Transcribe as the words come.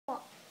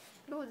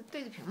录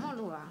对着屏幕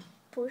录啊？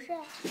不是，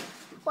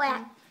我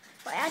要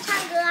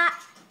唱歌。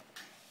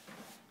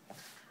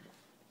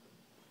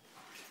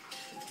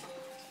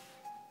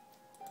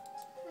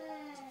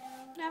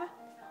来吧，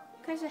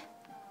开始。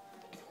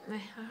来，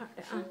好好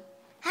的啊。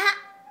好。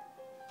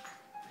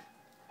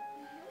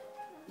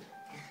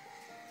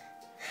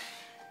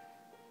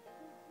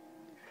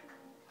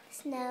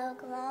Snow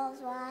glows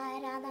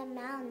white on the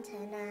mountain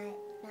tonight,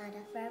 not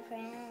a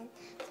footprint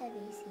to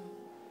be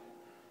seen.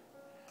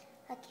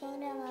 A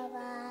kingdom of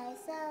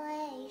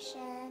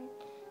isolation,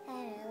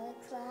 and it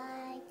looks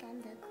like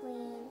I'm the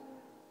queen.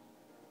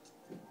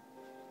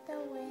 The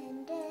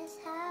wind is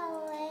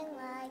howling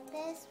like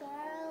this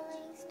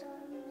swirling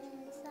storm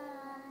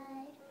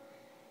inside.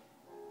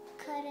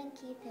 Couldn't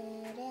keep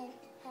it in,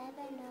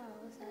 heaven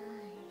knows I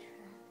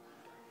tried.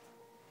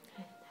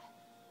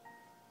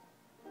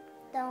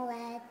 Don't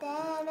let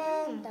them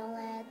in, don't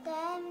let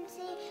them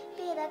see.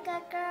 Be the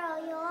good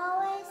girl you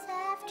always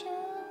have to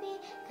be.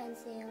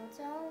 Conceal,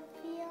 don't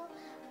feel,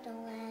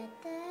 don't let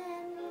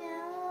them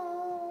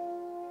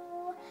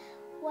know.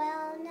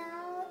 Well,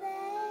 now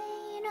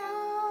they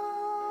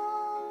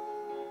know.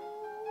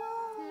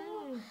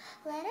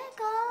 Let it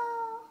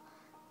go,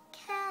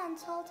 can't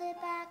hold it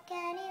back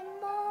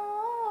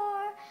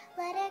anymore.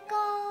 Let it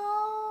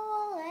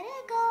go, let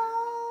it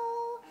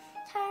go.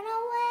 Turn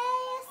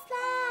away,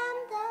 slam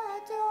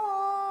the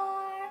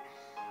door.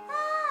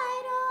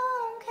 I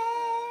don't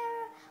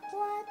care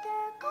what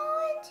they're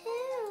going to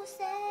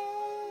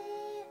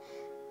say.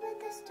 Let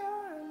the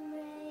storm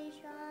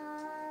rage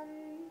on.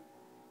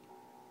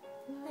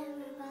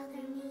 Never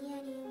bother me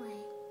anyway.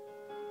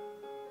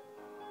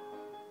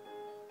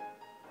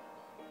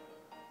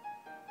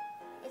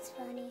 It's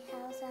funny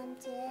how some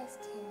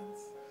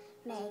distance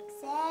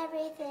makes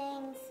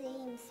everything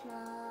seem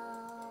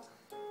small.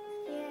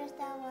 Fears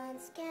that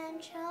once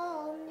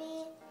controlled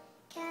me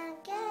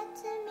can't get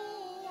to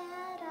me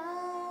at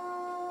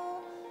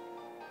all.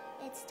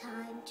 It's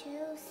time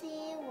to see